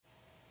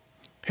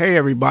Hey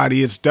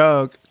everybody, it's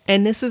Doug.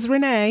 And this is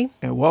Renee.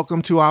 And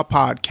welcome to our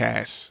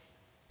podcast,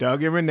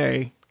 Doug and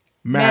Renee,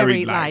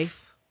 Married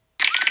Life.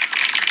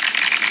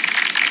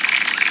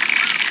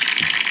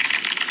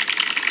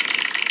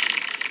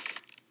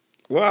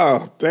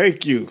 Wow,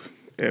 thank you.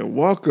 And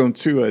welcome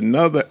to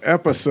another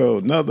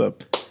episode, another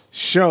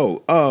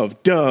show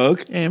of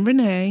Doug and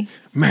Renee,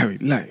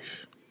 Married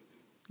Life.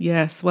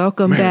 Yes,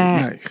 welcome Married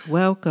back. Life.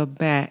 Welcome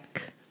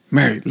back.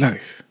 Married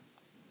Life.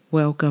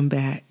 Welcome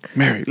back.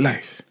 Married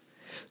Life.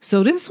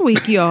 So this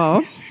week,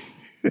 y'all.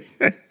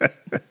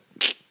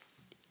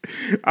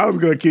 I was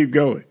going to keep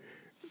going.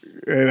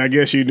 And I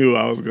guess you knew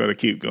I was going to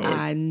keep going.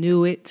 I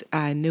knew it.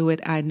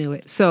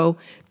 So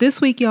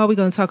this week, y'all, we're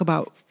going to talk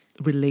about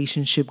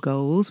relationship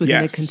goals. We're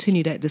going to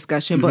continue that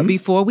discussion. Mm-hmm. But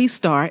before we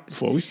start,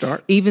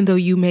 even though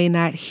you may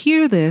not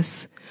hear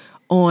this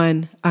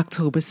on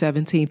October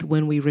 17th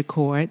when we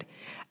record,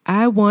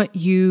 I want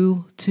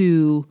you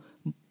to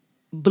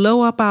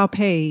blow up our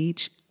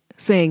page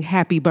saying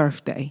happy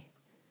birthday.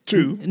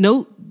 To?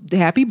 No,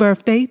 happy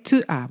birthday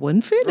to, I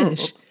wouldn't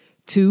finish,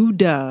 to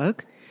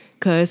Doug,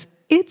 because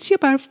it's your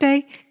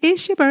birthday,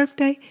 it's your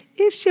birthday,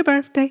 it's your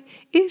birthday,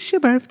 it's your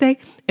birthday.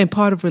 And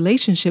part of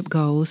relationship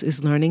goals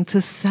is learning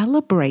to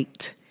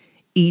celebrate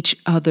each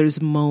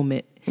other's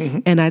moment. Mm-hmm.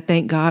 And I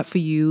thank God for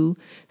you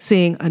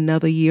seeing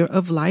another year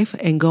of life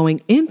and going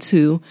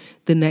into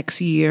the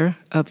next year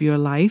of your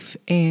life.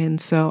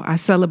 And so I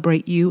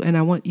celebrate you, and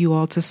I want you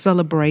all to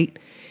celebrate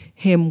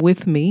him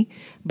with me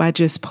by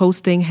just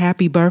posting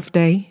happy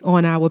birthday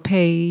on our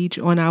page,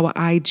 on our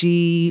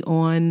IG,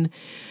 on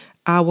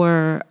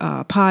our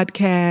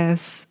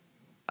podcast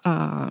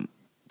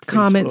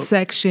comment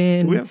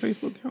section. Do we have a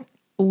Facebook account?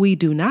 We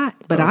do not,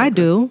 but I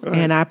do. Right.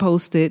 And I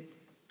posted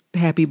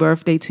happy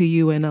birthday to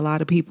you, and a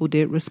lot of people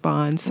did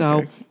respond.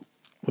 So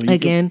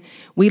again,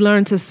 we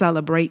learn to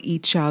celebrate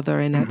each other,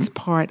 and that's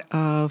part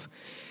of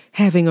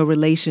having a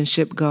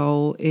relationship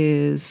goal,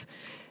 is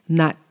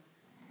not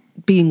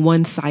being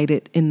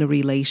one-sided in the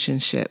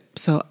relationship.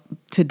 So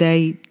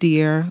today,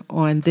 dear,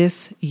 on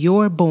this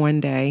your born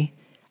day,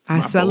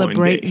 I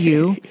celebrate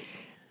you,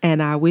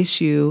 and I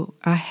wish you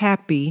a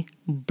happy,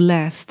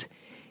 blessed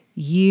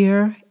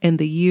year and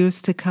the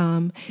years to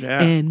come,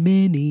 and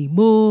many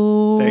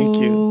more.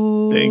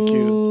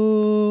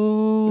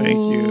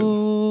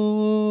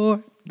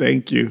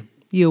 Thank you.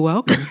 You're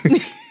welcome.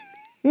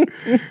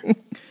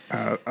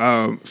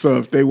 So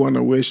if they want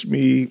to wish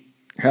me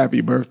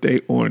happy birthday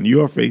on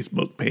your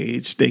Facebook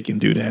page, they can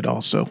do that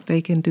also.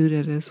 They can do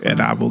that as well.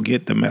 And I will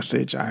get the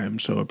message. I am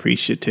so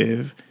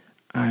appreciative.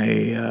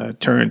 I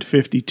turned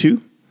 52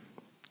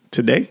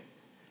 today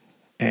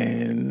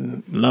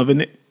and loving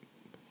it.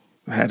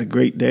 I had a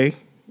great day,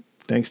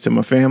 thanks to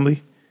my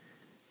family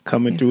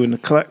coming through in the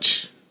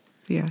clutch.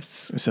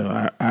 Yes.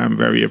 So I'm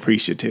very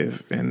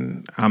appreciative,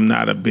 and I'm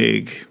not I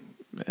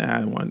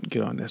don't want to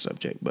get on that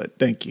subject, but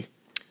thank you.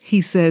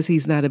 He says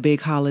he's not a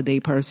big holiday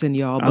person,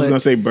 y'all. I was going to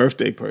say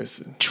birthday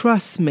person.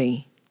 Trust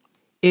me,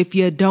 if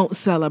you don't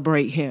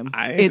celebrate him,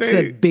 it's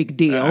a big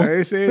deal.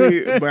 I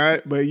say,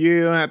 but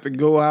you don't have to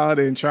go out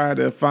and try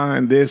to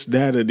find this,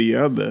 that, or the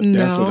other. No,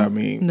 that's what I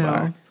mean.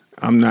 No.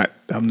 I'm not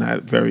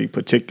very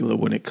particular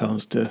when it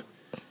comes to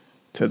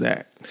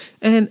that.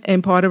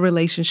 And part of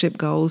relationship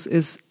goals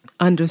is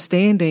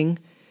understanding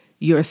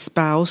your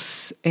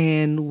spouse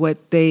and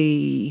what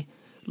they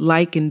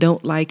like and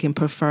don't like and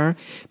prefer.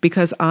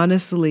 Because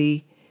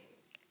honestly,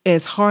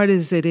 as hard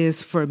as it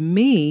is for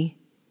me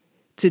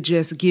to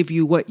just give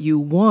you what you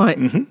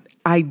want,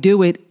 I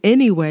do it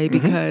anyway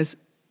because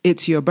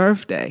it's your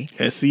birthday.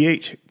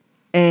 SCH.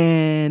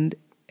 And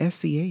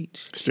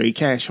SCH. Straight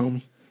cash,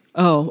 homie.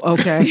 Oh,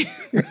 okay.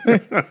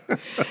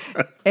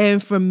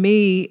 And for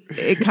me,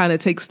 it kind of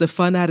takes the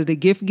fun out of the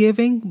gift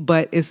giving,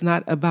 but it's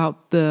not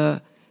about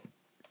the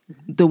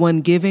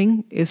one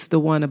giving. It's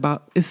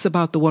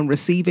about the one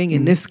receiving.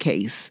 In this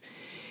case,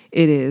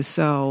 it is.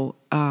 So,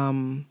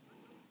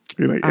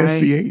 you're like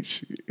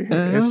SCH.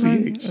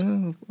 SCH.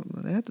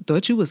 I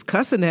thought you was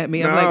cussing at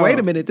me. I'm like, wait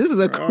a minute. This is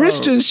a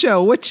Christian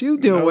show. What you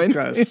doing?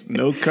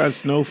 No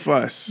cuss, no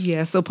fuss.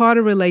 Yeah. So part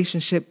of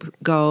relationship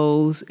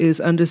goals is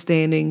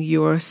understanding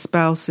your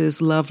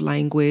spouse's love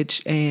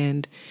language.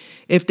 And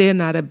if they're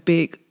not a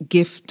big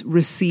gift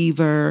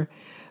receiver,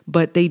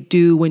 but they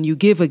do, when you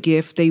give a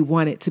gift, they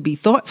want it to be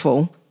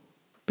thoughtful,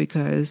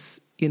 because,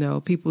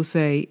 people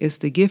say it's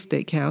the gift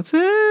that counts.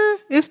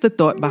 It's the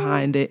thought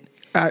behind it.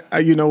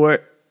 You know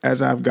what? As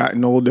I've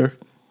gotten older,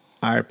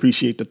 I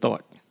appreciate the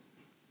thought.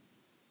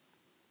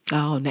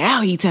 Oh,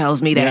 now he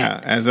tells me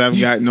that. Yeah, as I've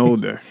gotten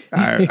older,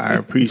 I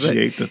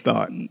appreciate the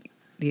thought.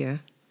 Yeah.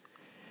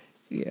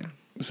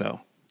 So,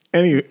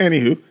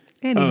 anywho,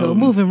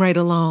 moving right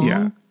along.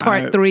 Yeah,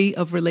 Part 3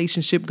 of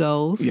relationship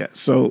goals. Yeah.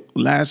 So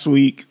last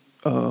week,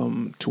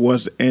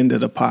 towards the end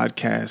of the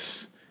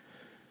podcast,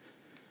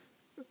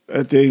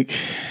 I think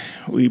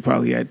we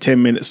probably had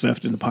 10 minutes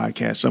left in the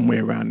podcast,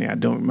 somewhere around there. I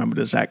don't remember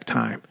the exact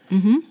time.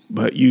 Mm-hmm.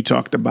 But you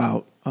talked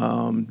about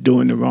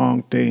doing the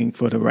wrong thing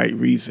for the right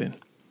reason.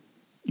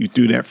 You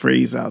threw that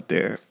phrase out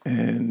there.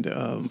 And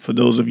for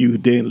those of you who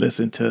didn't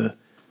listen to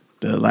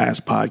the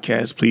last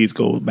podcast, please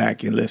go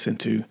back and listen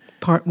to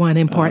Part 1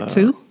 and Part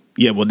 2?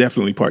 Yeah, well,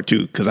 definitely Part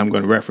 2, because I'm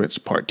going to reference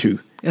Part 2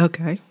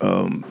 Okay.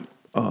 of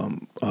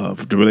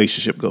the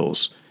relationship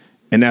goals.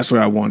 And that's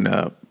where I want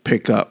to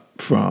pick up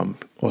from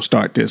or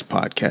start this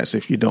podcast,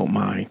 if you don't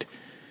mind.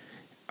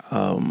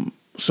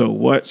 So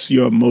what's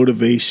your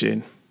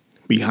motivation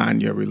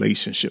behind your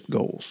relationship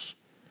goals?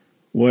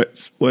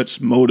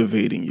 What's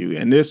motivating you?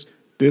 And this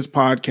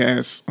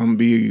podcast, I'm going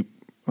to be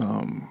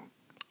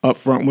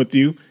upfront with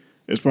you,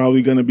 is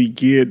probably going to be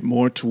geared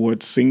more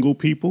towards single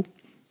people,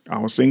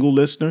 our single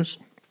listeners,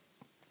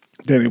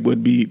 than it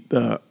would be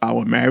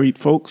our married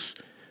folks.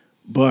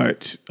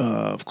 But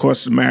of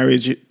course, the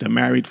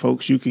married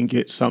folks, you can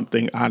get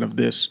something out of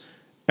this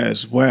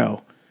as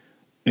well.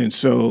 And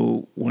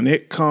so when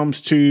it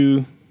comes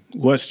to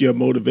what's your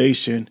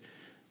motivation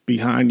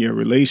behind your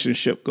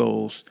relationship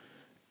goals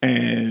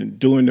and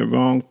doing the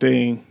wrong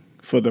thing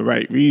for the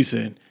right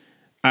reason,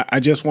 I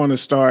just want to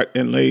start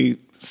and lay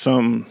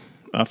some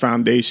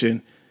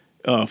foundation,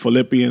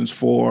 Philippians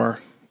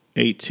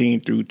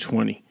 4:18 through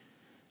 20.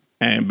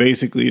 And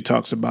basically it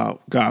talks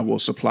about God will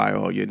supply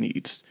all your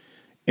needs.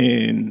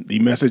 In the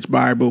Message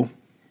Bible,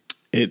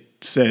 it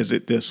says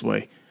it this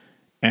way: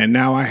 and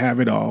now I have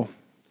it all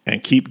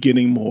and keep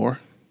getting more.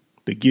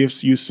 The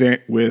gifts you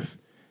sent with,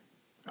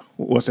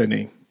 what's her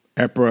name?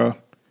 Epra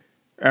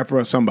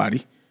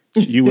somebody.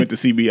 You went to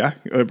CBI,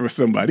 Epra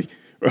somebody.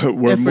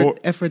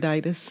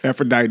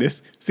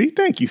 Ephroditus. See,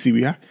 thank you,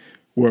 CBI.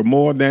 Were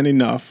more than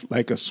enough,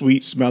 like a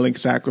sweet smelling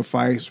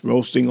sacrifice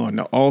roasting on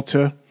the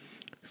altar,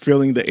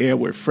 filling the air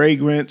with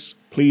fragrance,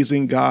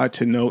 pleasing God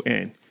to no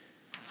end.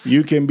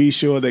 You can be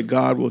sure that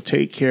God will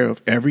take care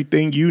of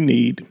everything you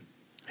need,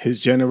 his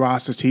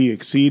generosity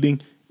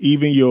exceeding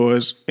even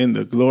yours in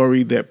the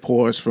glory that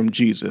pours from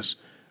Jesus.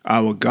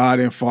 Our God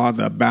and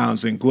Father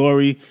abounds in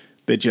glory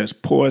that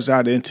just pours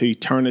out into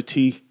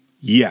eternity.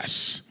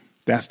 Yes,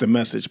 that's the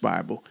Message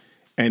Bible.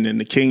 And in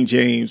the King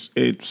James,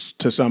 it's,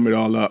 to sum it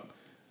all up,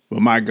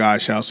 but my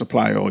God shall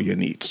supply all your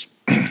needs.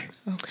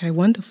 Okay,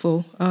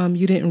 wonderful.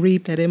 You didn't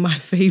read that in my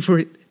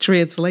favorite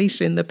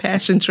translation, the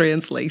Passion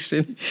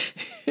Translation.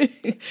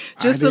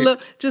 just a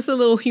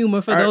little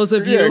humor for those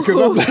of you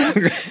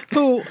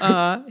who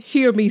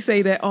hear me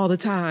say that all the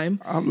time.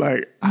 I'm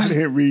like, I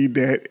didn't read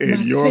that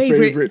in your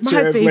favorite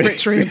translation. My favorite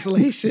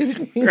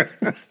translation.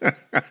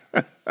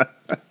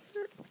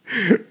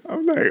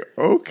 I'm like,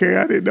 okay,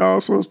 I didn't know I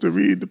was supposed to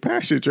read the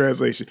Passion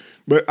Translation.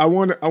 But I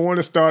want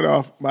to start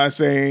off by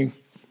saying,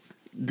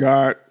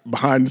 God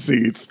behind the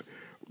scenes,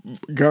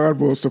 God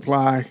will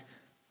supply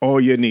all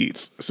your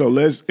needs. So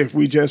if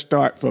we just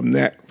start from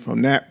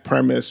that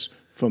premise,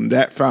 from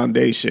that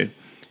foundation.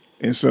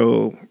 And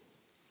so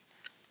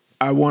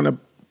I want to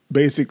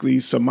basically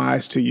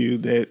surmise to you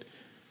that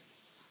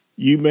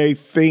you may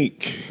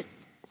think,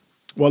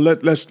 well,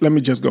 let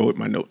me just go with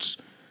my notes.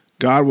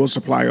 God will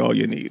supply all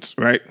your needs,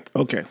 right?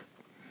 Okay.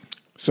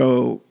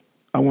 So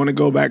I want to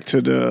go back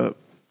to the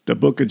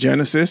book of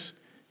Genesis,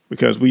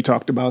 because we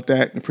talked about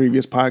that in the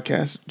previous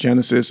podcast.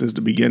 Genesis is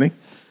the beginning.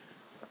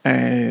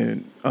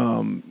 And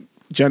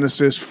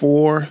Genesis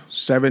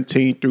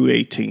 4:17 through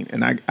 18.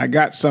 And I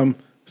got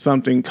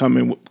something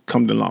coming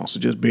along, so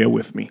just bear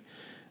with me.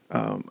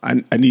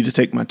 I need to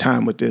take my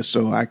time with this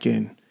so I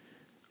can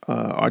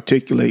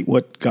articulate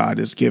what God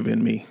has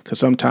given me, because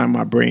sometimes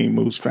my brain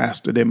moves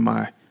faster than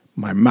my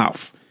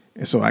mouth.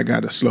 And so I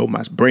got to slow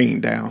my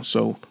brain down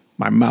so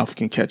my mouth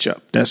can catch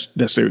up. That's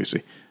serious.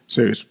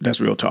 That's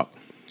real talk.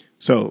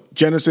 So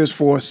Genesis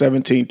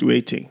 4:17 through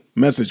 18,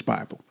 Message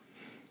Bible.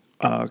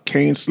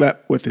 Cain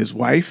slept with his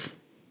wife.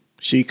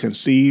 She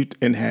conceived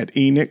and had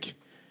Enoch.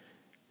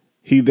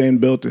 He then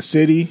built a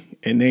city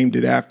and named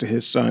it after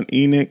his son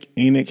Enoch.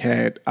 Enoch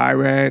had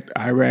Irad.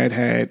 Irad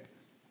had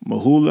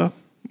Mahujah,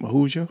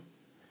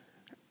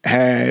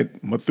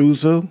 had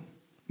Methuselah.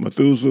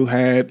 Methuselah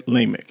had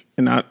Lamech.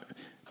 And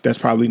that's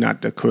probably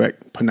not the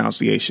correct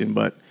pronunciation,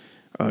 but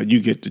you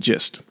get the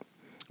gist.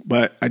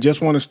 But I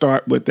just want to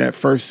start with that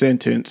first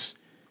sentence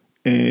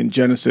in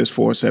Genesis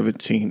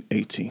 4:17,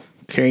 18.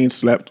 Cain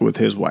slept with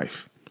his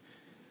wife.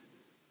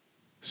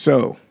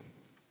 So,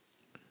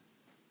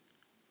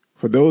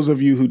 for those of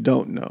you who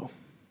don't know,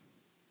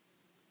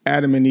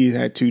 Adam and Eve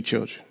had two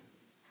children,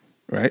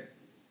 right?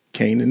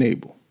 Cain and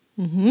Abel.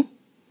 Mm-hmm.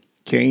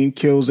 Cain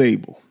kills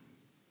Abel,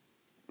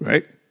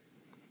 right?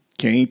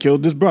 Cain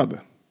killed his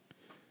brother.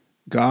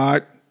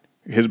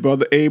 His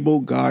brother Abel,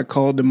 God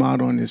called him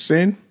out on his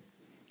sin.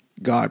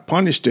 God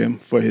punished him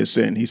for his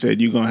sin. He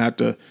said, you're going to have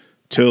to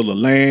till the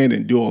land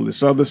and do all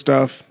this other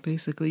stuff.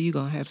 Basically, you're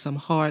going to have some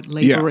hard,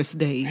 laborious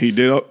days. He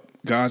did.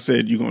 God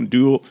said, you're going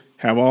to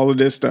have all of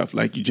this stuff,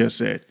 like you just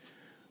said.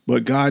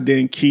 But God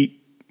didn't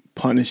keep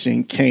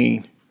punishing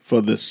Cain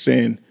for the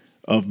sin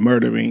of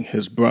murdering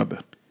his brother.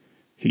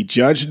 He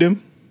judged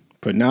him,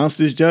 pronounced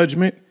his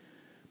judgment,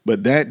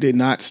 but that did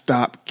not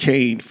stop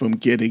Cain from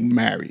getting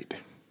married.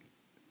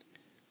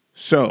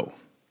 So,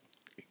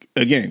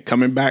 again,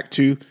 coming back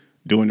to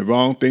doing the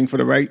wrong thing for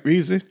the right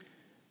reason,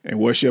 and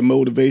what's your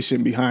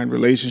motivation behind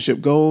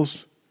relationship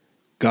goals?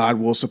 God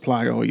will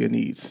supply all your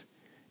needs.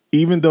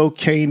 even though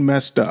Cain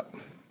messed up,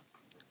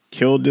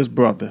 killed his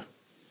brother,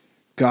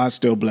 God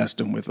still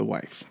blessed him with a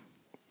wife.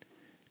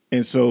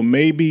 And so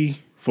maybe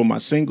for my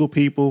single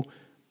people,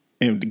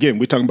 and again,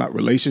 we're talking about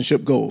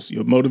relationship goals,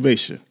 your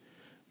motivation.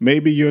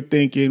 Maybe you're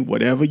thinking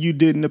whatever you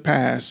did in the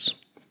past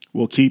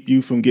will keep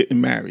you from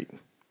getting married.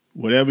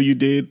 Whatever you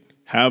did,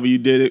 however you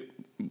did it,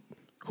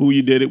 who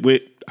you did it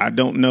with, I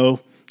don't know,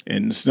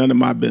 and it's none of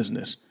my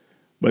business.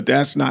 But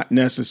that's not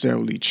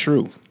necessarily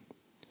true.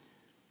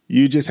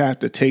 You just have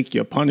to take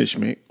your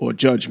punishment or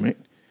judgment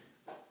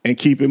and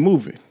keep it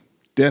moving.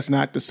 That's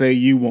not to say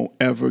you won't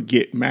ever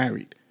get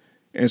married.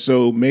 And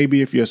so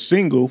maybe if you're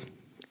single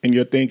and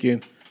you're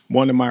thinking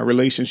one of my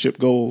relationship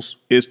goals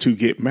is to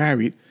get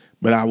married,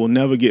 but I will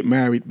never get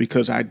married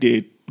because I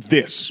did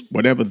this,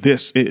 whatever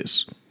this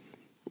is,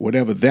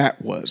 whatever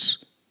that was.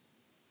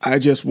 I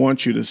just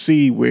want you to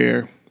see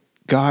where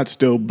God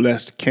still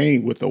blessed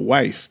Cain with a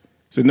wife.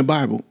 It's in the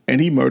Bible, and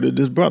he murdered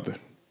his brother.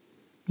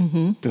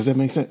 Mm-hmm. Does that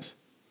make sense?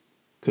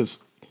 Because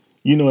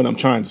you know what I'm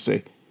trying to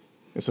say.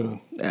 And so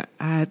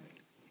I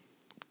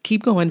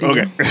keep going,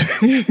 Dan.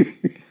 Okay.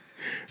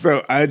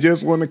 So I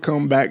just want to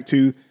come back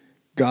to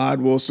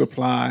God will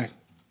supply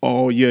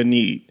all your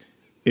need.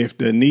 If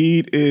the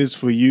need is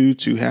for you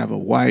to have a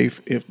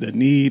wife, if the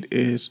need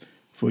is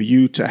for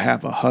you to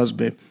have a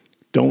husband,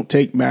 don't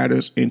take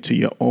matters into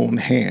your own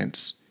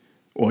hands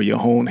or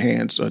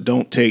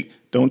don't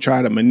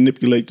try to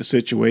manipulate the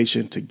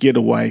situation to get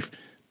a wife.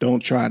 Don't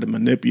try to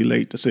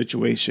manipulate the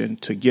situation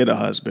to get a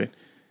husband.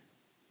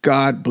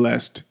 God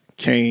blessed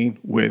Cain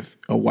with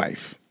a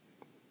wife,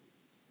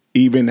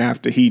 even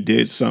after he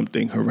did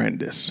something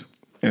horrendous.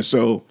 And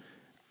so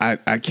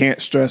I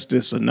can't stress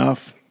this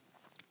enough.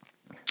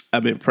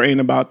 I've been praying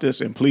about this,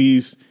 and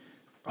please,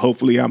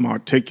 hopefully I'm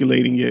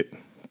articulating it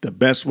the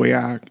best way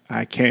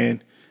I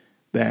can,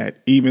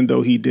 that even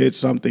though he did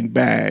something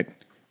bad,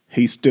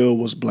 he still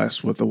was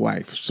blessed with a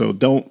wife. So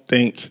don't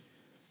think,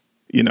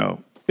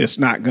 it's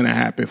not going to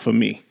happen for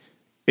me.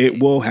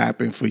 It will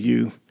happen for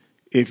you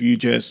if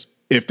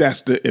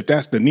that's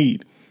the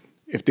need.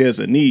 If there's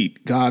a need,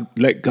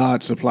 let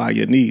God supply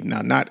your need.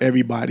 Now, not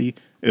everybody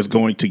is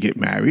going to get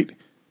married.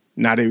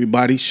 Not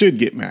everybody should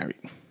get married.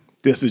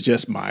 This is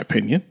just my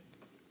opinion.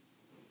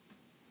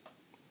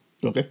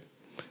 Okay.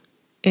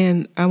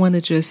 And I want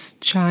to just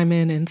chime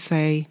in and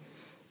say,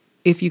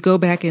 if you go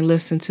back and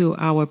listen to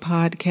our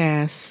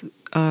podcast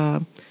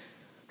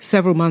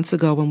several months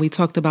ago when we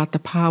talked about the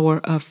power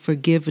of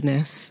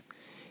forgiveness,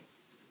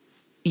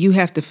 you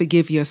have to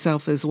forgive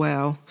yourself as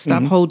well.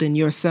 Stop holding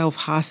yourself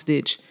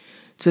hostage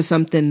to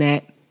something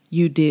that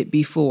you did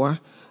before.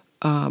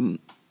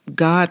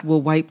 God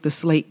will wipe the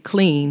slate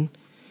clean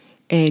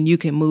and you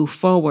can move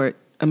forward.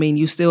 I mean,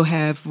 you still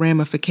have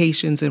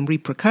ramifications and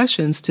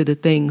repercussions to the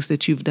things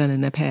that you've done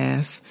in the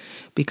past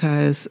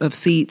because of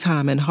seed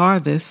time and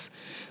harvest.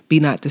 Be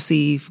not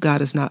deceived,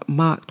 God is not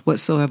mocked.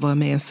 Whatsoever a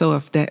man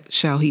soweth, that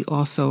shall he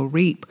also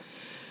reap.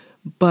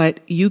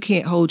 But you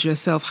can't hold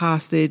yourself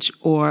hostage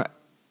or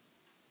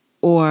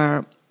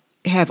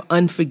have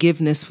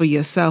unforgiveness for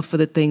yourself for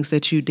the things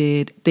that you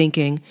did,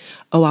 thinking,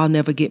 oh, I'll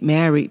never get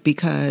married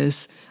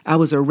because I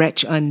was a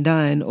wretch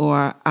undone,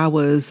 or I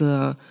was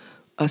a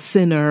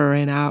sinner,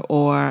 and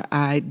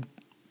I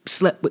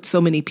slept with so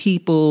many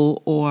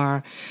people,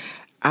 or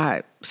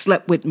I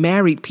slept with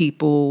married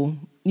people,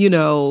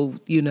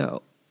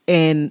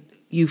 and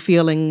you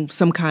feeling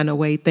some kind of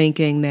way,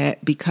 thinking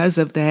that because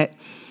of that,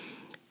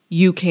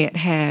 you can't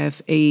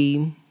have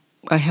a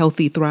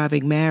healthy,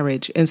 thriving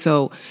marriage. And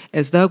so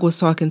as Doug was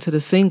talking to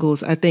the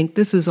singles, I think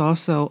this is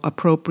also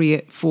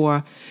appropriate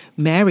for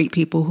married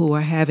people who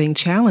are having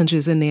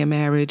challenges in their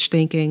marriage,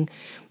 thinking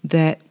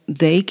that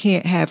they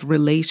can't have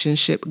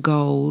relationship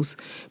goals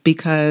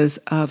because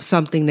of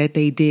something that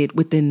they did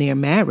within their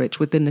marriage,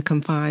 within the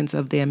confines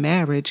of their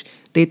marriage.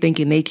 They're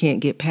thinking they can't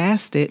get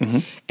past it. Mm-hmm.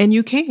 And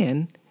you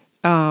can.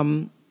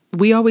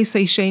 We always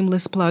say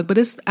shameless plug, but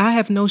I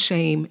have no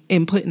shame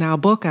in putting our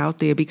book out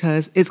there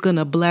because it's going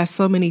to bless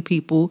so many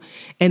people,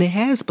 and it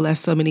has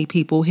blessed so many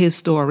people. His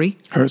story.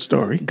 Her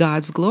story.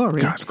 God's glory.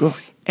 God's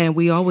glory. And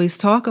we always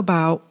talk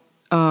about,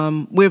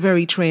 we're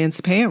very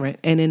transparent.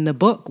 And in the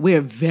book, we're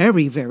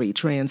very, very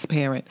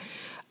transparent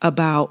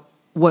about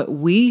what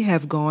we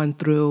have gone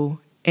through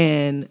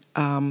and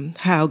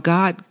how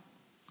God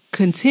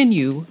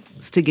continues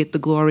to get the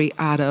glory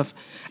out of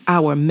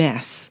our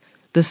mess,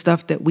 the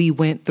stuff that we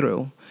went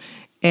through.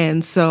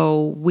 And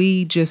so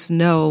we just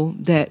know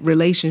that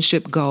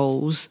relationship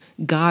goals,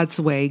 God's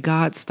way,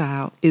 God's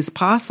style, is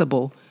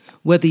possible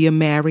whether you're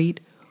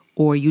married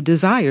or you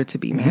desire to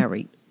be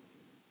married.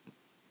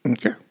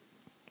 Okay.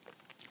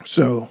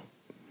 So,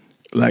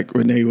 like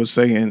Renee was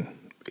saying,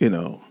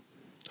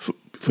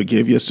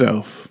 forgive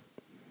yourself.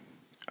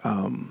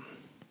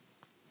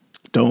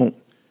 Don't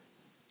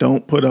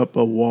put up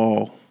a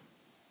wall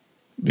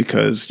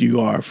because you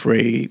are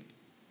afraid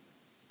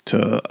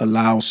to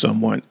allow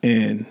someone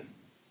in,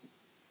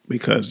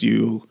 because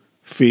you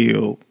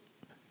feel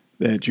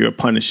that you're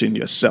punishing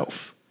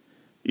yourself.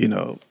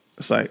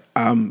 It's like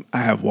I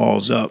have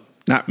walls up,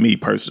 not me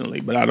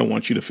personally, but I don't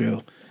want you to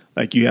feel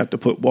Like you have to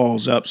put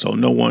walls up so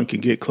no one can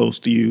get close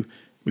to you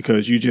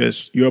because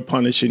you're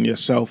punishing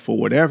yourself for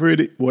whatever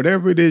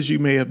it is you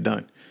may have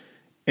done.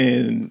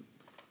 And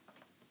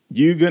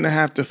you're going to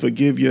have to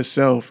forgive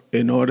yourself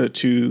in order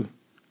to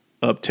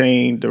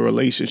obtain the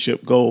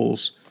relationship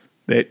goals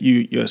that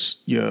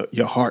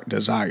your heart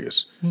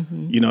desires.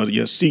 You know,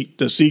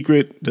 the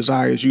secret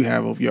desires you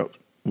have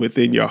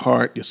within your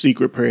heart, your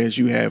secret prayers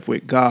you have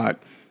with God.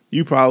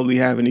 You probably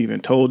haven't even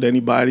told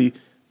anybody,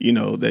 you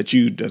know, that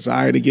you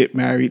desire to get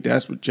married.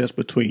 That's just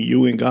between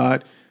you and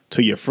God.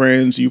 To your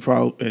friends,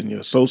 and your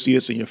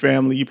associates and your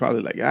family, you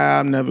probably like,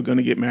 I'm never going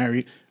to get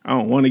married. I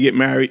don't want to get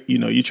married. You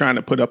know, you're trying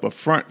to put up a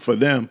front for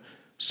them.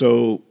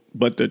 So,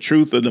 but the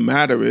truth of the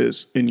matter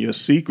is, in your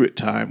secret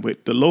time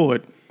with the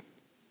Lord,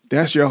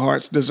 that's your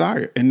heart's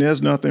desire. And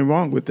there's nothing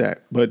wrong with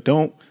that. But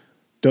don't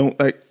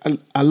like,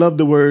 I love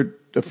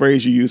the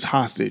phrase you use,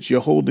 hostage.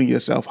 You're holding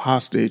yourself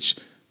hostage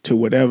to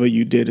whatever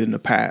you did in the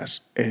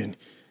past. And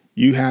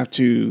you have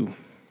to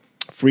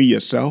free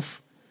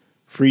yourself,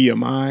 free your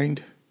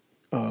mind,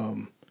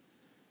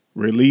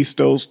 release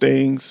those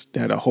things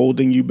that are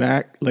holding you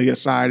back, lay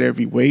aside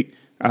every weight.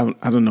 I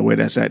don't know where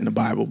that's at in the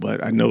Bible,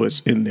 but I know it's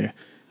in there.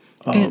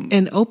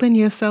 And open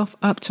yourself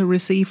up to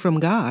receive from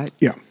God.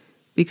 Yeah.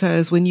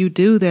 Because when you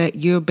do that,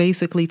 you're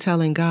basically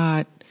telling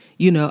God,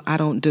 you know, I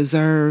don't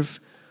deserve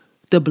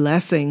the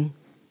blessing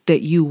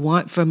that you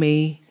want for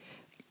me.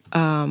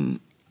 And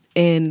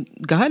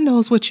God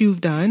knows what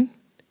you've done.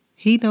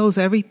 He knows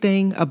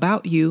everything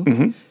about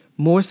you,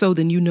 more so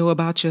than you know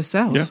about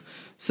yourself. Yeah.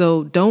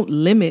 So don't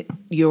limit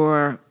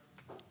God.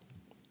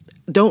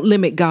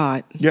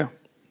 Yeah.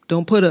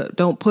 Don't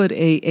put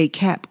a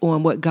cap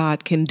on what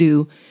God can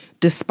do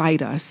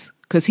despite us,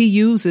 because he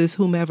uses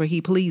whomever he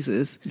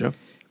pleases. Yeah.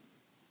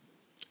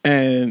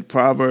 And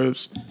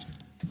Proverbs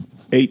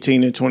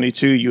 18 and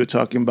 22, you were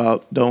talking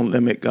about don't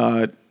limit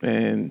God,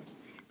 and,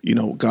 you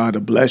know, God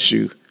will bless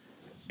you.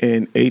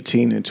 In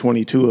 18 and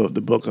 22 of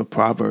the book of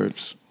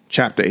Proverbs,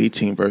 chapter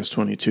 18, verse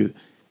 22,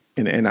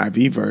 in the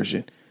NIV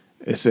version,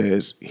 it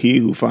says, he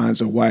who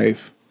finds a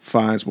wife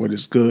finds what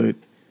is good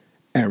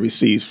and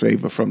receives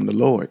favor from the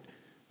Lord.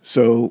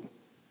 So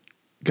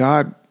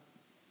God,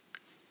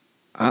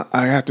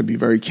 I have to be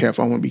very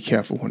careful. I want to be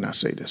careful when I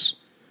say this.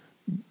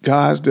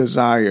 God's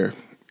desire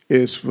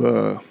is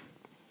for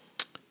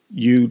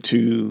you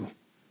to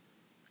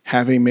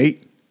have a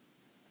mate.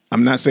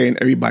 I'm not saying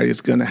everybody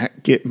is going to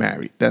get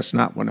married. That's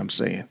not what I'm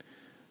saying.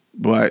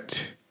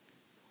 But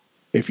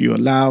if you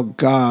allow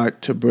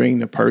God to bring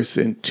the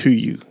person to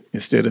you,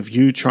 instead of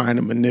you trying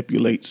to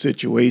manipulate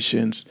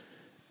situations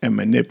and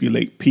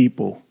manipulate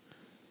people,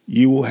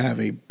 you will have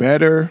a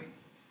better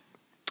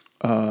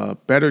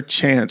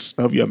chance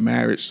of your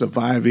marriage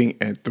surviving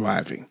and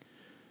thriving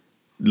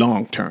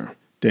long term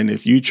than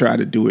if you try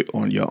to do it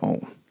on your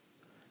own.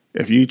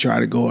 If you try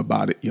to go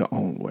about it your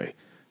own way.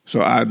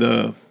 So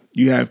either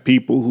you have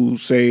people who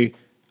say,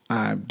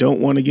 I don't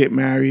want to get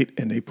married,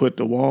 and they put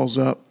the walls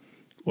up,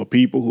 or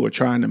people who are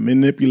trying to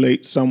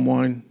manipulate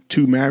someone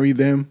to marry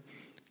them,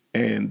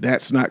 and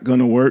that's not going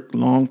to work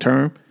long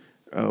term.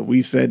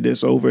 We've said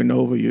this over and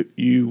over.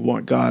 You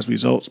want God's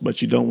results,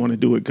 but you don't want to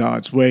do it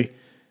God's way.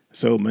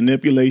 So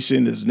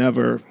manipulation is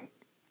never,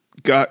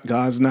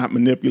 God's not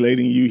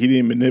manipulating you. He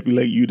didn't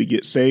manipulate you to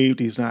get saved.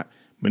 He's not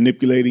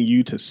manipulating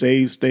you to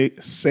stay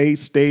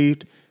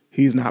saved.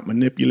 He's not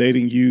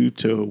manipulating you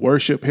to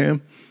worship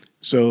him.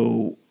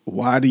 So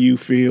why do you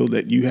feel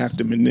that you have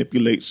to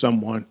manipulate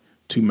someone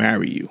to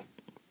marry you?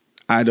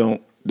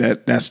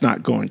 That's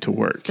not going to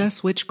work.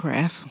 That's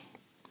witchcraft.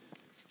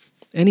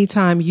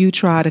 Anytime you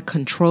try to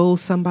control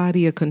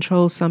somebody or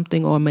control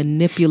something or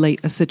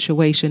manipulate a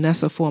situation,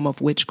 that's a form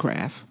of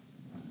witchcraft.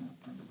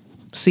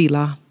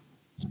 Selah.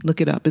 Look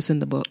it up. It's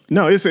in the book.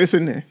 No, it's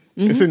in there.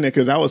 Mm-hmm. It's in there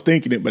because I was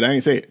thinking it, but I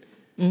didn't say it.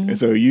 Mm-hmm. And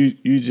so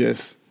you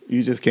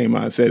just came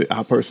out and said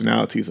our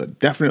personalities are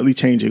definitely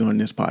changing on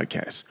this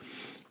podcast.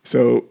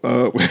 So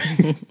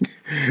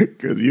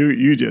because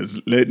you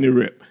just letting it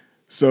rip.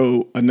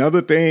 So another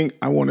thing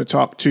I want to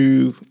talk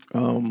to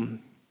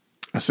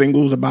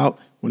singles about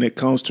when it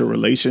comes to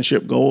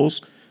relationship goals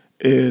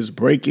is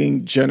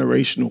breaking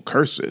generational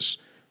curses,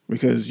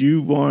 because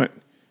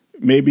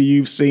maybe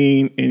you've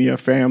seen in your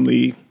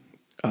family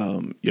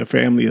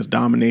is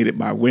dominated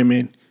by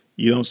women.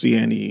 You don't see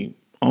any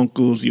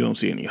uncles, you don't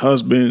see any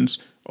husbands,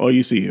 all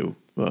you see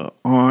are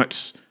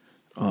aunts,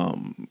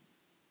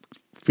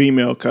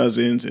 female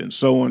cousins, and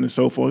so on and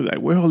so forth. Like,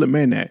 where are all the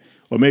men at?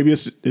 Or maybe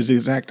it's the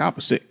exact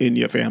opposite in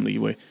your family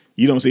where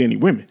you don't see any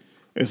women.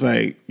 It's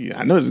like, yeah,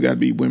 I know there's got to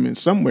be women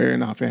somewhere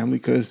in our family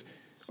because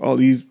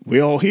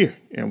we're all here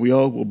and we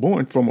all were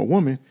born from a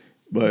woman.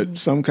 But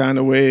some kind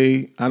of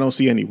way, I don't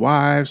see any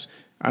wives.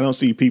 I don't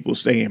see people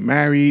staying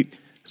married.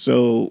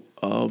 So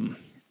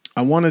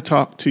I want to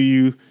talk to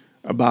you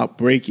about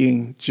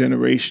breaking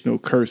generational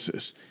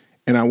curses.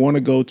 And I want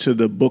to go to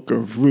the book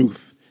of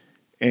Ruth.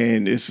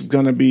 And this is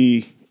going to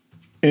be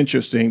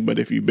interesting, but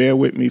if you bear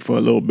with me for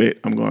a little bit,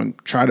 I'm going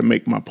to try to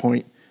make my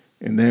point,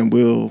 and then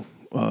we'll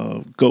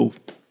go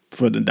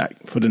for the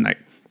night.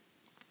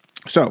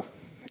 So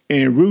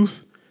in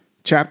Ruth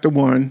chapter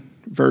 1,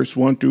 verse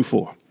 1 through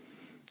 4,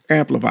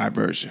 Amplified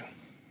Version.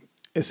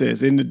 It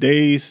says, in the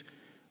days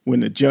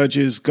when the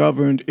judges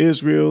governed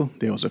Israel,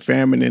 there was a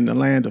famine in the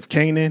land of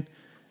Canaan,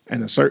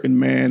 and a certain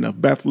man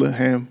of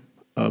Bethlehem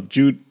of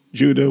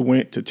Judah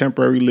went to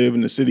temporarily live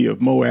in the city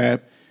of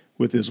Moab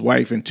with his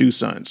wife and 2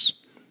 sons.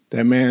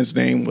 That man's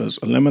name was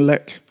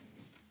Elimelech,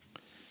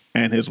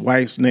 and his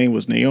wife's name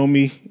was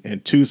Naomi,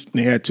 and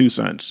they had 2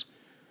 sons.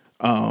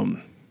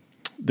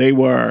 They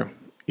were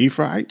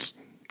Ephrathites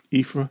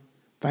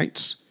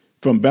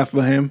from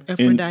Bethlehem.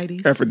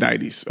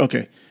 Ephrathites.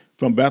 Okay.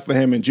 From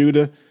Bethlehem in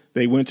Judah.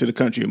 They went to the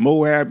country of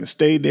Moab and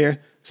stayed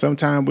there.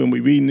 Sometime when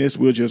we're reading this,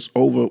 we'll just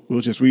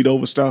read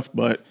over stuff,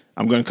 but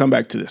I'm going to come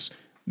back to this.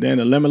 Then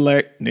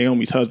Elimelech,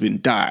 Naomi's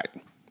husband, died.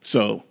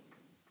 So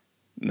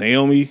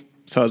Naomi's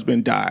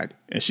husband died,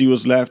 and she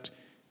was left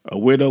a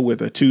widow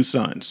with her 2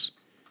 sons.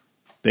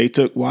 They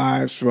took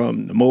wives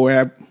from the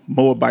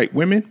Moabite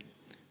women.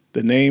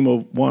 The name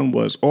of one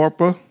was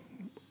Orpah.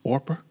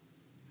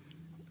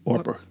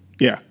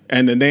 Yeah.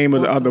 And the name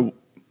of the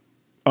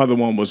other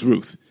one was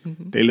Ruth.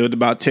 Mm-hmm. They lived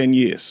about 10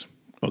 years.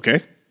 Okay.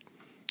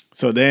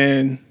 So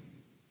then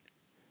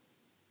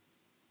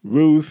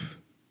Ruth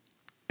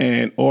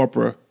and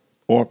Orpah,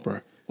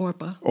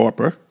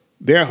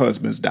 their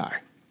husbands die.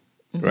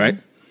 Mm-hmm. Right.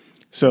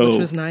 So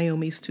which was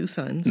Naomi's 2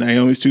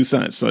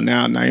 sons. So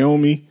now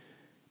Naomi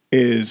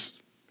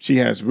she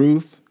has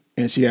Ruth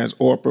and she has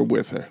Orpah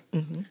with her.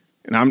 Mm-hmm.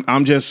 And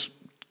I'm just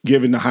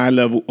giving the high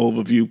level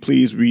overview.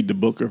 Please read the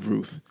book of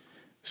Ruth.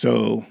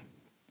 So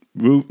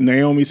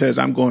Naomi says,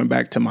 I'm going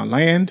back to my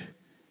land,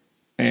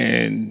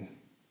 and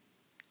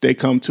they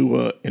come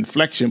to an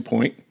inflection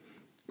point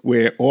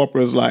where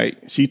Orpah's like,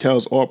 she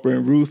tells Orpah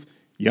and Ruth,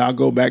 y'all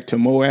go back to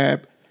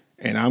Moab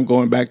and I'm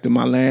going back to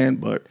my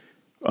land. But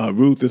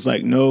Ruth is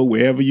like, no,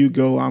 wherever you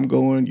go, I'm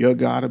going. Your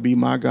God will be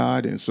my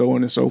God, and so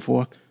on and so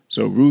forth.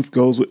 So Ruth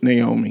goes with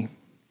Naomi.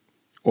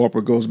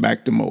 Orpah goes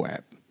back to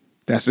Moab.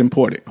 That's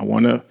important. I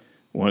want to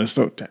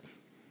soak that.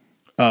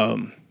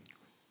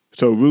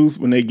 So Ruth,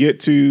 when they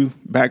get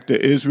back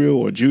to Israel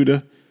or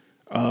Judah,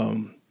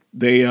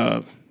 they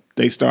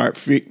start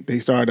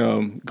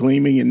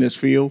gleaming in this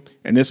field,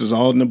 and this is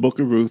all in the book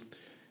of Ruth.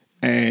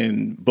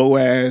 And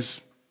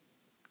Boaz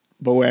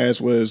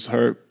was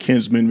her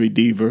kinsman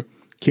redeemer,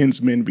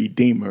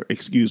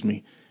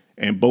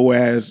 And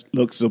Boaz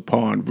looks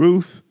upon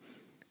Ruth,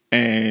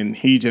 and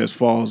he just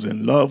falls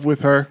in love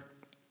with her,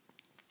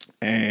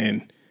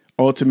 and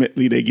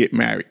ultimately they get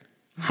married.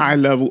 High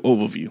level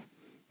overview,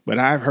 but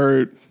I've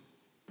heard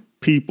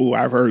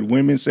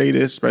women say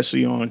this,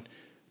 especially on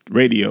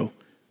radio,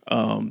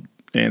 and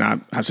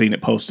I've seen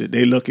it posted.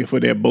 They're looking for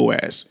their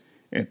Boaz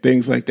and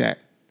things like that.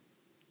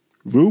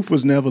 Ruth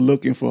was never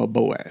looking for a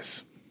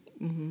Boaz.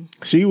 Mm-hmm.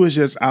 She was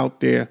just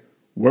out there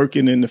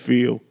working in the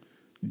field,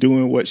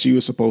 doing what she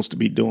was supposed to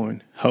be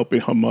doing,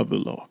 helping her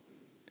mother-in-law.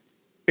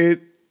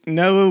 It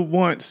never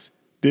once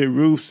did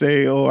Ruth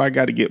say, oh, I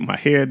got to get my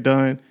hair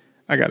done.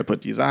 I got to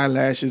put these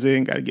eyelashes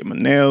in, got to get my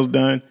nails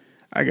done.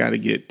 I got to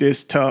get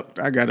this tucked.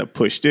 I got to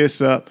push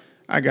this up.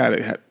 I got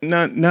to have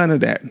none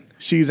of that.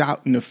 She's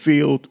out in the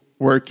field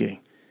working.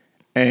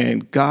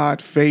 And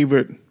God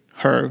favored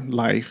her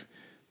life,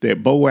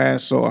 that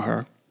Boaz saw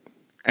her.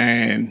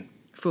 And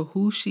for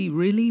who she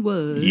really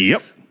was.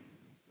 Yep.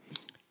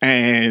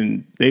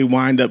 And they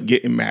wind up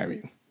getting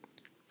married.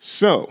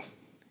 So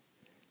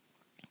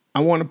I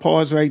want to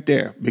pause right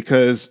there,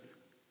 because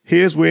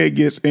here's where it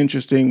gets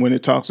interesting when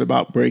it talks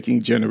about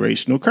breaking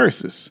generational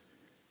curses.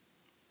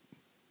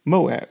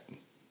 Moab.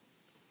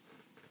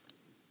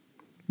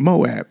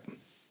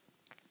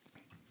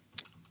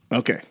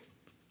 Okay.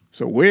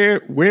 So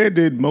where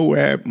did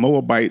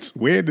Moabites,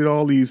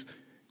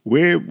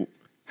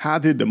 how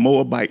did the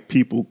Moabite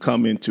people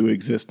come into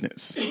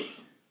existence?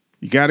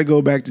 You got to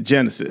go back to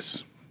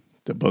Genesis,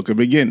 the book of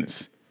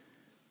beginnings.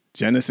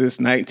 Genesis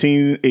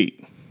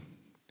 19:8.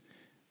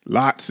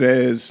 Lot,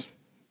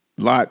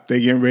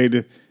 they getting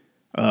ready to,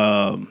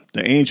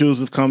 the angels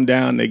have come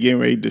down, they getting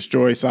ready to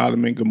destroy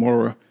Sodom and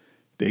Gomorrah.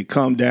 They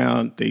come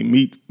down, they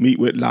meet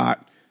with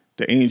Lot.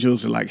 The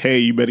angels are like, hey,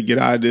 you better get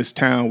out of this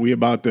town.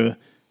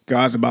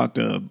 God's about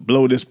to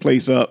blow this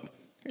place up,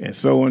 and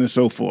so on and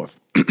so forth.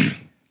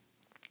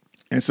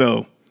 And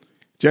so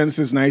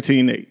Genesis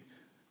 19:8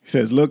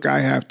 says, look, I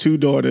have 2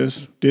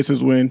 daughters. This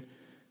is when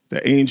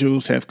the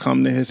angels have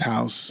come to his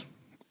house,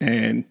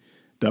 and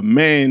the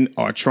men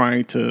are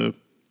trying to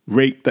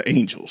rape the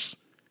angels.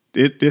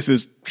 This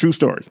is true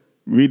story.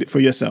 Read it for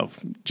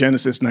yourself.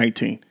 Genesis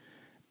 19.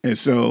 And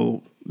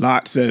so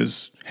Lot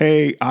says,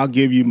 hey, I'll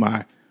give you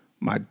my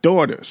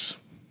daughters.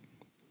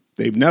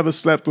 They've never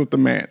slept with a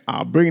man.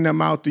 I'll bring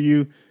them out to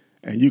you,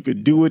 and you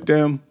could do with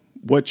them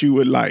what you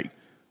would like,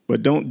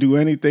 but don't do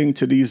anything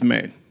to these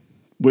men,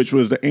 which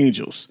was the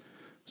angels.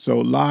 So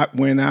Lot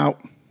went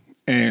out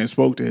and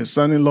spoke to his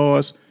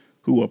son-in-laws,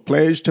 who were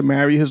pledged to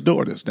marry his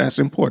daughters. That's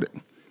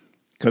important,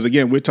 because,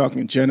 again, we're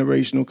talking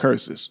generational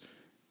curses.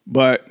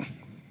 But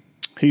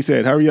he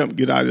said, hurry up and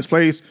get out of this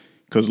place,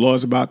 because the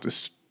Lord's about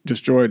to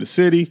destroy the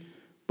city.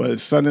 But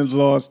his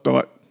son-in-laws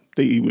thought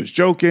that he was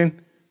joking.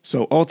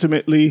 So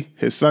ultimately,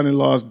 his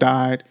son-in-laws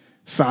died,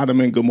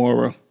 Sodom and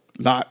Gomorrah.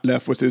 Lot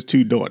left with his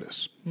 2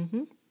 daughters.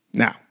 Mm-hmm.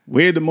 Now,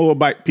 where the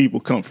Moabite people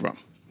come from?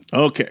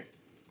 Okay.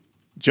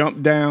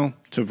 Jump down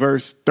to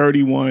verse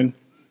 31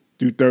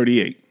 through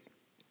 38.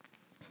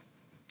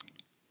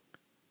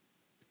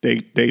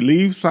 They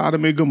leave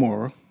Sodom and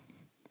Gomorrah.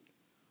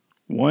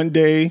 One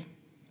day,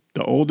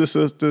 the older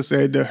sister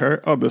said to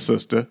her other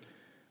sister,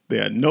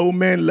 there are no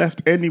men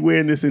left anywhere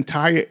in this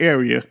entire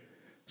area,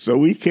 so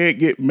we can't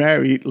get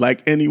married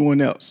like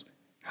anyone else.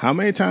 How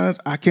many times?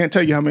 I can't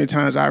tell you how many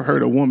times I've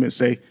heard a woman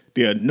say,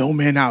 there are no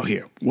men out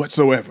here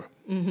whatsoever.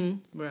 Mm-hmm.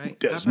 Right.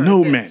 There's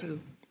no men.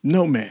 Too.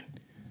 No men.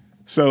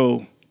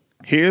 So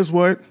here's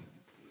what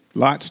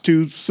Lot's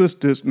 2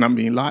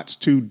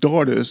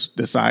 daughters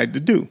decided to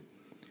do.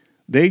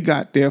 They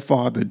got their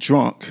father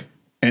drunk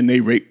and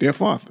they raped their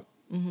father.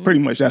 Mm-hmm. Pretty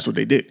much that's what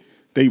they did.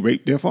 They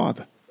raped their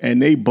father.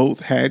 And they both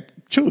had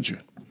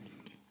children.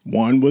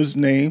 One was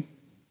named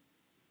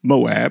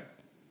Moab,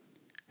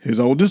 his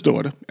oldest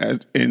daughter.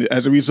 And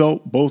as a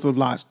result, both of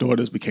Lot's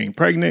daughters became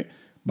pregnant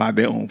by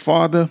their own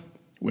father.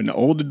 When the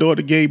older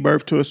daughter gave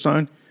birth to a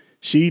son,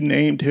 she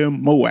named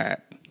him Moab.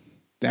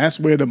 That's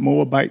where the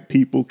Moabite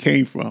people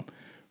came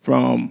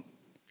from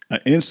an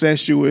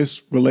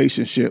incestuous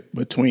relationship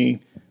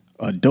between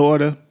a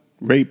daughter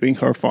raping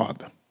her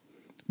father.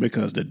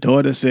 Because the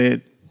daughter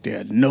said, there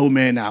are no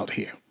men out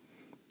here.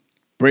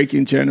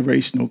 Breaking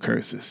generational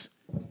curses.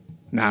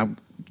 Now,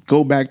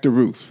 go back to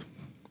Ruth.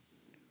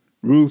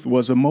 Ruth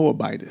was a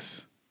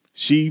Moabitess.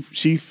 She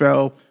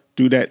fell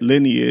through that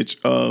lineage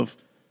of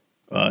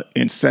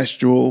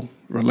incestual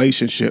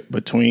relationship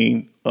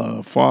between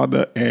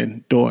father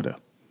and daughter.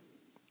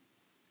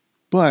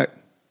 But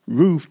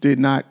Ruth did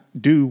not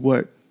do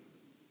what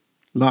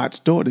Lot's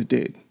daughter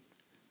did.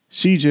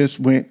 She just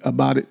went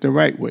about it the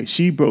right way.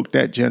 She broke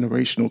that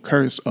generational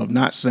curse of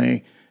not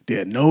saying,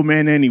 there are no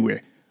men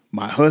anywhere.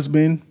 My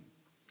husband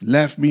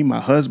left me. My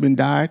husband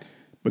died,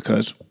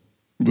 because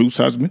Ruth's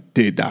husband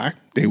did die.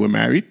 They were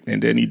married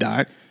and then he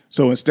died.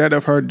 So instead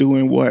of her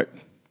doing what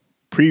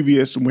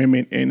previous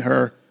women in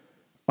her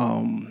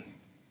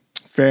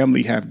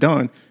family have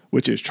done,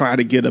 which is try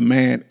to get a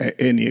man at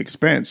any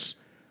expense,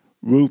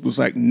 Ruth was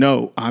like,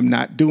 no, I'm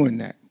not doing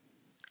that.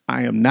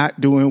 I am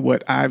not doing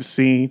what I've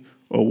seen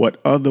or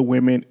what other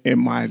women in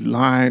my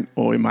line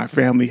or in my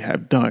family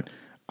have done.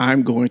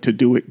 I'm going to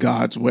do it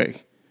God's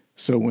way.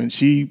 So when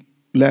she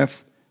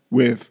left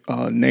with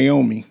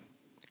Naomi,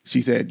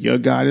 she said, your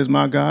God is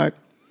my God.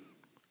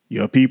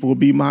 Your people will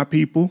be my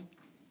people.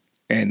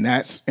 And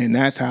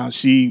that's how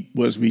she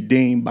was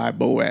redeemed by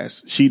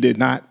Boaz. She did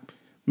not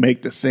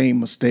make the same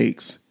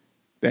mistakes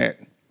that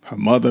her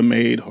mother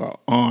made, her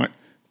aunt,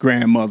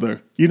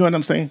 grandmother. You know what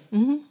I'm saying?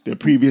 Mm-hmm. The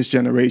previous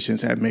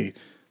generations have made.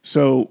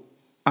 So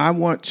I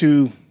want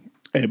to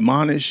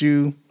admonish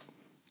you,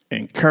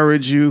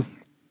 encourage you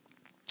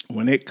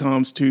when it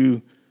comes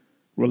to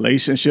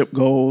relationship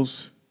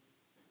goals,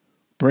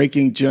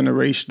 breaking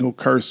generational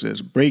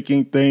curses,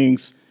 breaking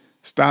things.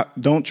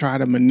 Don't try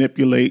to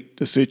manipulate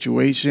the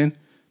situation.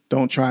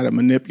 Don't try to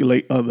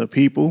manipulate other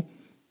people,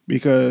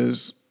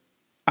 because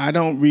I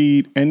don't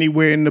read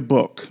anywhere in the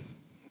book,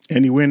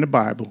 anywhere in the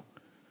Bible,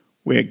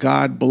 where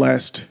God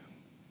blessed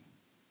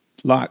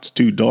Lot's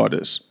 2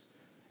 daughters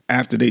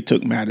after they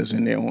took matters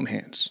in their own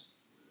hands.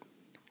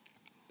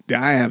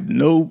 I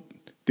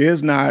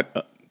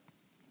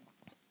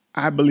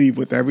believe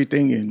with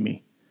everything in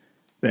me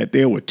that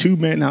there were 2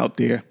 men out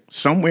there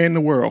somewhere in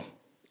the world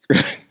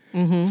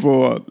mm-hmm.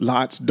 for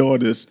Lot's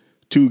daughters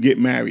to get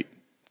married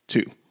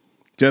to.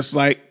 Just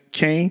like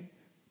Cain,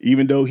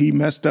 even though he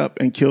messed up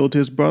and killed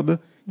his brother,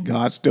 mm-hmm.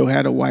 God still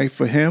had a wife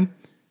for him.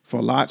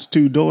 For Lot's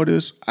 2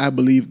 daughters, I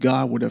believe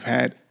God would have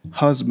had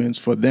husbands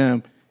for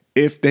them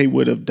if they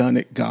would have done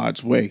it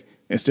God's way,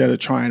 instead of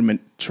trying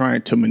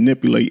to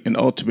manipulate and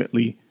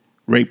ultimately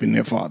raping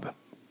their father.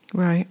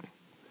 Right.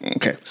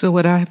 Okay. So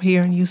what I'm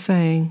hearing you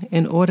saying,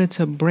 in order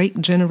to break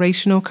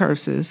generational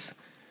curses,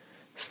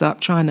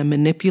 stop trying to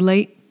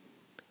manipulate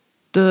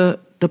the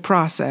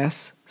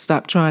process.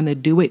 Stop trying to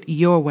do it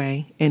your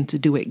way and to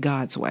do it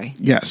God's way.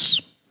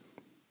 Yes.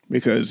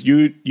 Because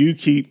you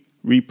keep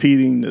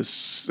repeating the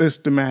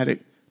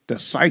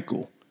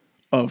cycle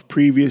of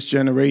previous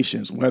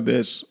generations, whether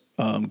it's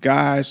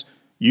guys,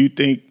 you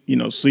think,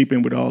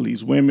 sleeping with all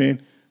these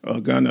women are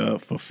going to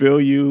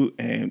fulfill you.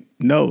 And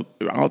no,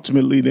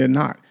 ultimately they're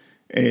not.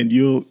 And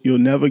you'll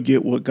never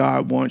get what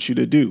God wants you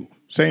to do.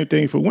 Same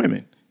thing for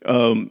women.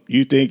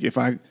 You think if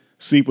I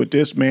sleep with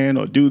this man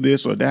or do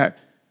this or that,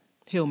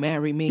 he'll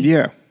marry me.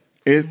 Yeah,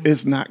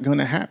 it's not going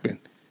to happen.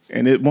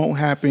 And it won't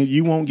happen.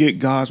 You won't get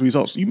God's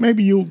results.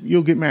 Maybe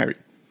you'll get married,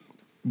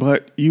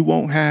 but you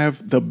won't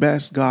have the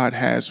best God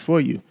has for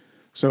you.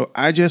 So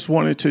I just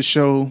wanted to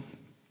show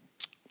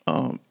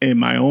in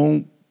my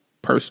own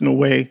personal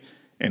way,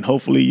 and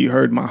hopefully you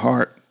heard my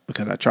heart,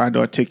 because I tried to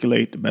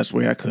articulate the best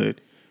way I could,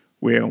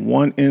 where in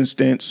one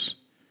instance,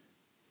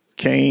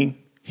 Cain,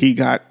 he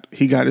got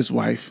his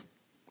wife.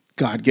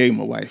 God gave him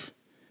a wife.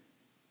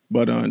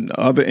 But on the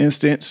other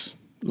instance,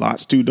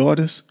 Lot's 2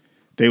 daughters,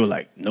 they were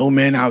like, no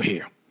men out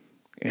here.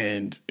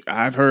 And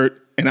I've heard,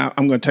 and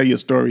I'm going to tell you a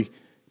story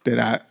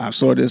that I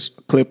saw this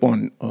clip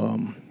on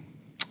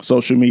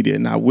social media,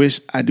 and I wish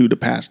I knew the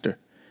pastor,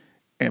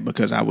 and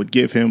because I would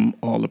give him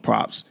all the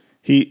props.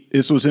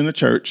 This was in a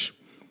church,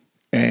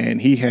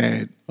 and he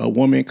had a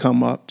woman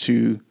come up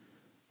to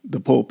the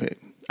pulpit.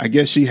 I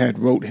guess she had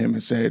wrote him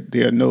and said,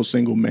 there are no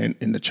single men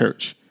in the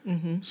church.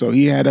 Mm-hmm. So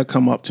he had her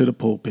come up to the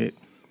pulpit,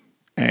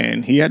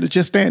 and he had to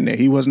just stand there.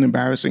 He wasn't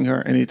embarrassing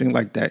her, anything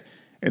like that.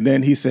 And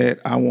then he said,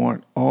 I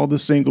want all the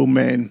single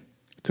men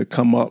to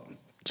come up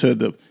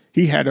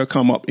he had her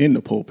come up in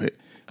the pulpit.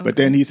 Okay. But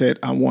then he said,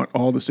 I want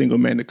all the single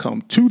men to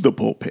come to the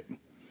pulpit.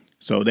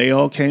 So they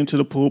all came to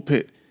the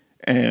pulpit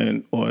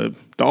or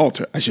the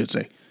altar, I should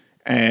say.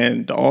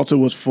 And the altar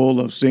was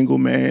full of single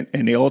men,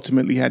 and they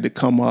ultimately had to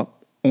come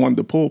up on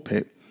the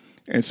pulpit.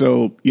 And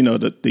so,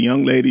 the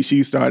young lady,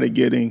 she started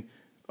getting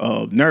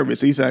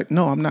nervous. He's like,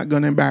 no, I'm not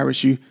going to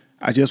embarrass you.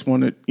 I just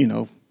wanted,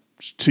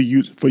 for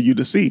you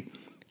to see.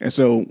 And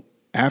so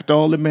after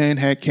all the men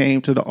had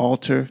came to the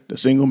altar, the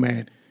single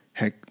men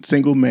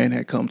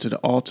had come to the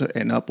altar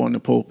and up on the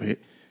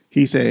pulpit.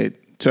 He said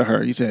to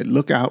her,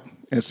 look out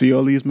and see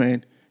all these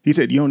men. He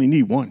said, you only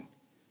need one.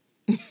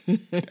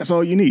 That's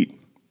all you need.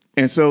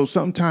 And so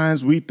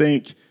sometimes we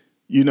think,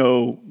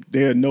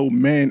 there are no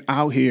men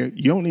out here.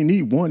 You only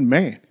need one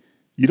man.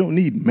 You don't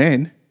need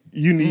men.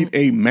 You need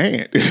a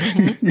man.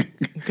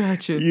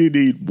 Gotcha. You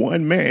need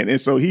one man. And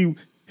so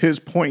his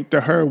point to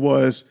her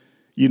was,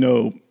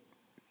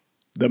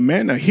 the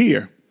men are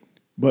here,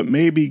 but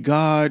maybe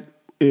God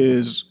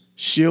is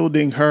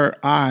shielding her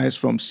eyes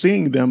from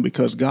seeing them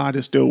because God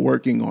is still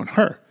working on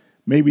her.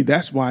 Maybe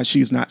that's why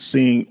she's not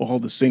seeing all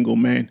the single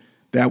men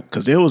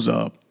because there was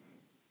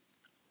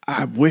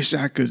I wish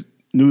I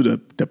knew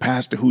the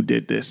pastor who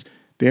did this.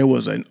 There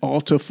was an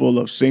altar full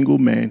of single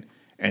men,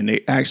 and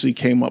they actually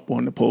came up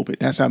on the pulpit.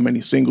 That's how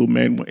many single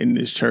men were in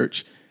this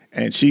church.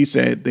 And she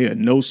said, there are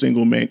no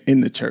single men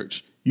in the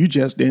church. You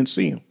just didn't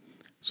see them.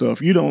 So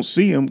if you don't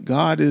see them,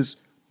 God is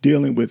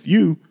dealing with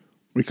you,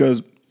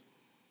 because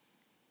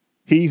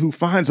he who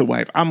finds a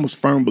wife, I'm a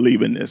firm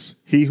believer in this.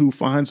 He who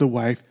finds a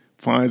wife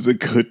finds a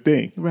good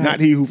thing, right.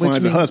 Not he who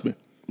finds a husband.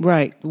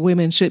 Right.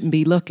 Women shouldn't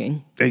be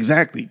looking.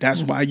 Exactly.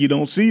 That's why you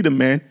don't see the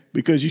men,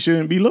 because you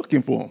shouldn't be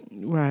looking for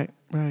them. Right.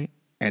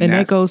 And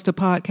that goes to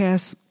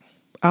podcast,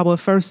 our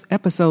first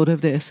episode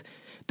of this.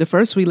 The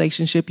first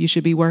relationship you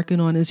should be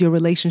working on is your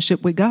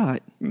relationship with God.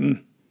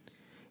 Mm.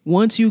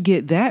 Once you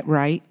get that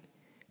right,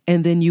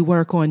 and then you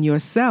work on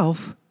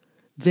yourself,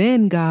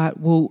 then God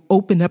will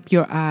open up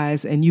your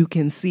eyes and you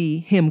can see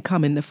him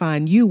coming to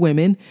find you,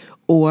 women,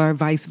 or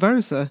vice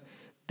versa.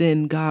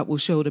 Then God will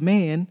show the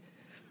man,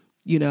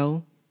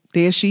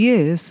 there she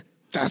is.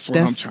 That's what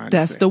I'm trying to say.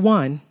 That's the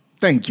one.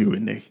 Thank you,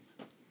 Renee.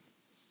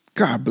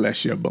 God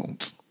bless your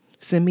bones.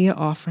 Send me an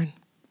offering.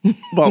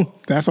 Well,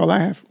 that's all I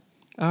have.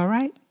 All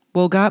right.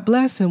 Well, God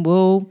bless, and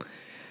we'll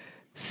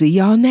see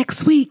y'all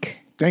next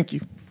week. Thank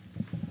you.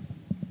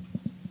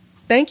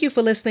 Thank you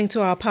for listening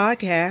to our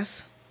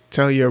podcast.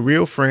 Tell your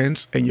real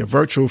friends and your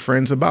virtual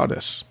friends about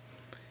us.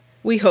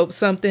 We hope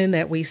something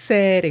that we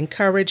said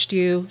encouraged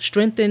you,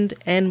 strengthened,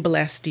 and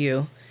blessed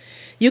you.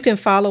 You can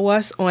follow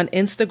us on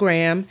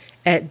Instagram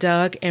at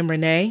Doug and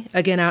Renee.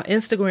 Again, our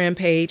Instagram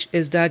page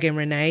is Doug and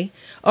Renee.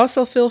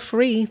 Also, feel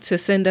free to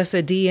send us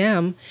a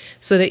DM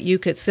so that you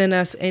could send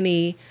us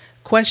any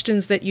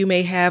questions that you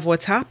may have or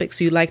topics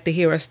you'd like to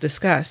hear us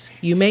discuss.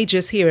 You may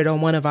just hear it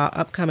on one of our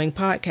upcoming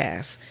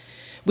podcasts.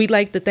 We'd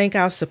like to thank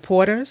our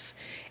supporters.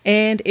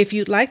 And if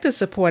you'd like to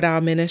support our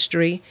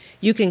ministry,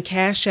 you can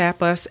Cash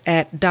App us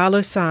at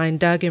 $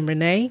 Doug and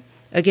Renee.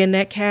 Again,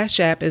 that Cash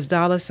App is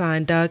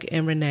 $ Doug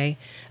and Renee.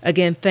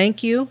 Again,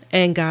 thank you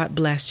and God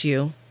bless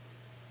you.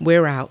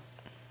 We're out.